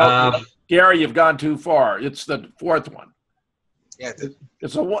 No, Gary, you've gone too far. It's the 4th one. Yeah,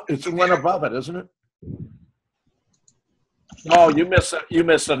 it's a one above it, isn't it? Oh, you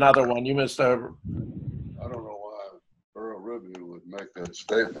missed another one. You missed a. I don't know why Earl Ruby would make that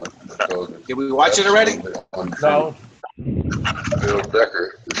statement. Did we watch it already? No. Bill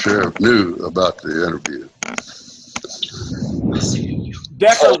Decker, the sheriff, knew about the interview.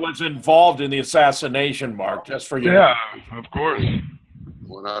 Decker was involved in the assassination, Mark, just for you. Yeah, of course.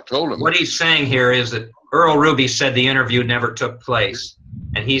 When I told him. What he's saying here is that Earl Ruby said the interview never took place,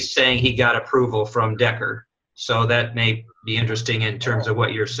 and he's saying he got approval from Decker. So that may be interesting in terms of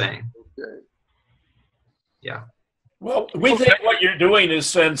what you're saying. Okay. Yeah. Well, we think what you're doing is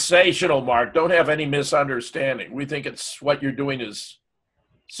sensational, Mark. Don't have any misunderstanding. We think it's what you're doing is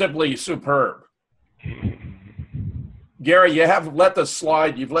simply superb. Gary, you have let the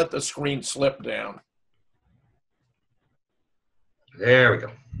slide, you've let the screen slip down. There we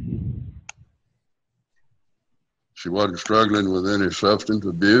go. She wasn't struggling with any substance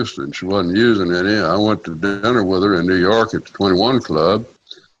abuse, and she wasn't using any. I went to dinner with her in New York at the 21 Club.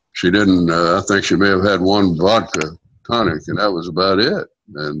 She didn't, I think she may have had one vodka tonic, and that was about it.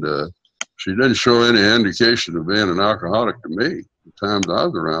 And she didn't show any indication of being an alcoholic to me the times I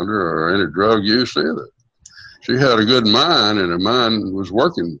was around her, or any drug use either. She had a good mind, and her mind was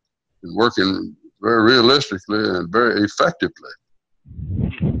working very realistically and very effectively.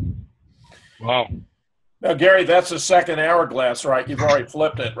 Wow. Now, Gary, that's the second hourglass, right? You've already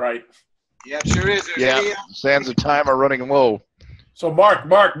flipped it, right? Yeah, sure is. Yeah, sands of time are running low. So, Mark,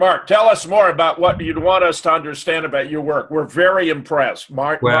 tell us more about what you'd want us to understand about your work. We're very impressed.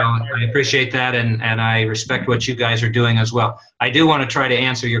 Mark. Well, I appreciate that, and I respect what you guys are doing as well. I do want to try to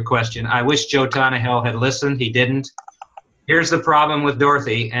answer your question. I wish Joe Tonahel had listened. He didn't. Here's the problem with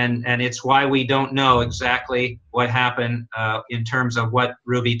Dorothy, and it's why we don't know exactly what happened in terms of what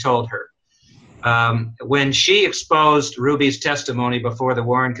Ruby told her. When she exposed Ruby's testimony before the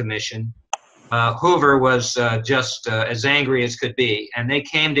Warren Commission, Hoover was just as angry as could be, and they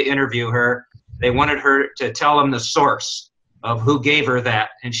came to interview her. They wanted her to tell them the source of who gave her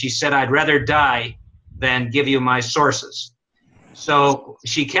that, and she said, "I'd rather die than give you my sources." So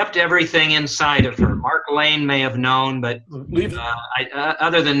she kept everything inside of her. Mark Lane may have known, but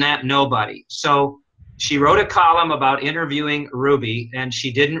other than that, nobody. So she wrote a column about interviewing Ruby, and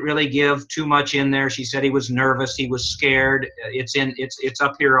she didn't really give too much in there. She said he was nervous, he was scared. It's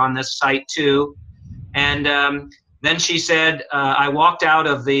up here on this site too. And then she said, I walked out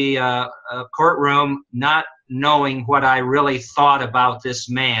of the courtroom not knowing what I really thought about this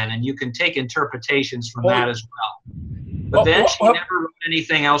man. And you can take interpretations from that as well. But then she never wrote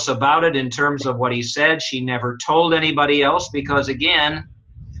anything else about it in terms of what he said. She never told anybody else because, again,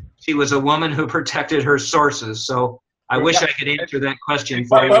 she was a woman who protected her sources. So I wish I could answer that question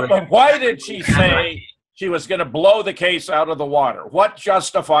for you. But why did she say she was going to blow the case out of the water? What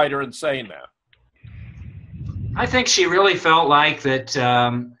justified her in saying that? I think she really felt like that,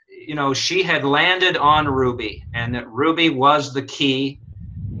 you know, she had landed on Ruby, and that Ruby was the key.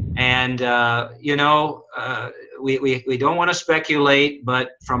 And, you know, we don't want to speculate,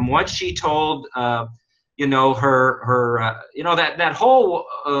 but from what she told, you know, you know, that whole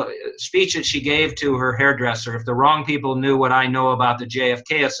speech that she gave to her hairdresser, if the wrong people knew what I know about the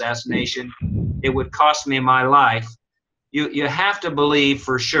JFK assassination, it would cost me my life. You have to believe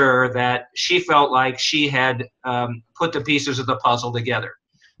for sure that she felt like she had put the pieces of the puzzle together.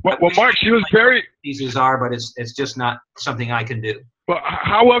 Well, Mark, she was very... Pieces are, but it's just not something I can do. Well,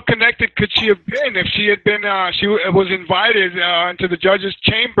 how well connected could she have been if she had been? She was invited into the judge's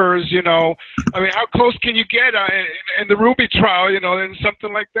chambers. You know, I mean, how close can you get in the Ruby trial? You know, and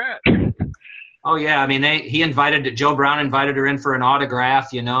something like that. Oh yeah, I mean, Joe Brown invited her in for an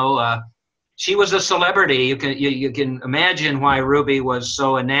autograph. You know, she was a celebrity. You can imagine why Ruby was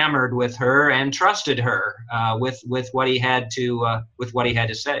so enamored with her and trusted her with what he had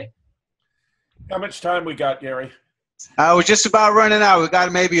to say. How much time we got, Gary? We're just about running out. We've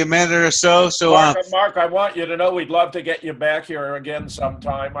got maybe a minute or so. So, Mark, I want you to know we'd love to get you back here again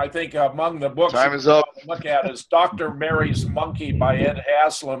sometime. I think among the books time is up. Look at is Dr. Mary's Monkey by Ed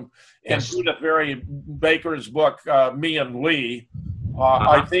Haslam and Judith Mary Baker's book, Me and Lee.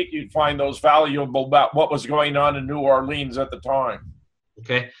 I think you'd find those valuable about what was going on in New Orleans at the time.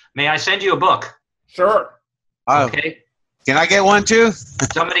 Okay. May I send you a book? Sure. Okay. Can I get one too?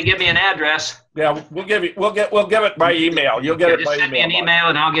 Somebody give me an address. Yeah, we'll give it by email. You'll get it by email. Send me an email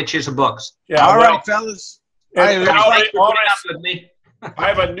and I'll get you some books. Yeah. All right, fellas. I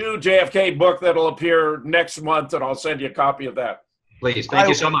have a new JFK book that'll appear next month, and I'll send you a copy of that. Please, thank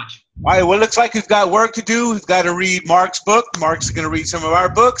you so much. All right, well, it looks like we've got work to do. We've got to read Mark's book. Mark's going to read some of our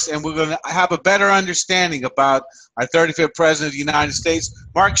books, and we're going to have a better understanding about our 35th President of the United States.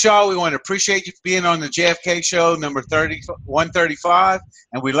 Mark Shaw, we want to appreciate you for being on the JFK show, number 135,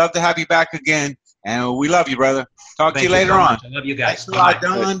 and we'd love to have you back again. And we love you, brother. Talk to you later on. I love you guys. Thanks a lot,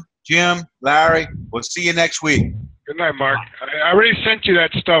 Don, Jim, Larry. We'll see you next week. Good night, Mark. I already sent you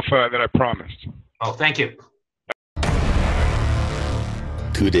that stuff that I promised. Oh, thank you.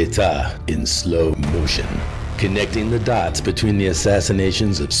 Coup d'etat in slow motion, connecting the dots between the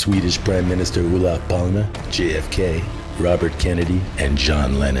assassinations of Swedish Prime Minister Olof Palme, JFK, Robert Kennedy, and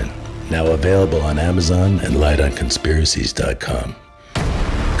John Lennon. Now available on Amazon and lightonconspiracies.com.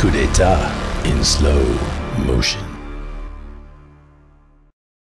 Coup d'etat in slow motion.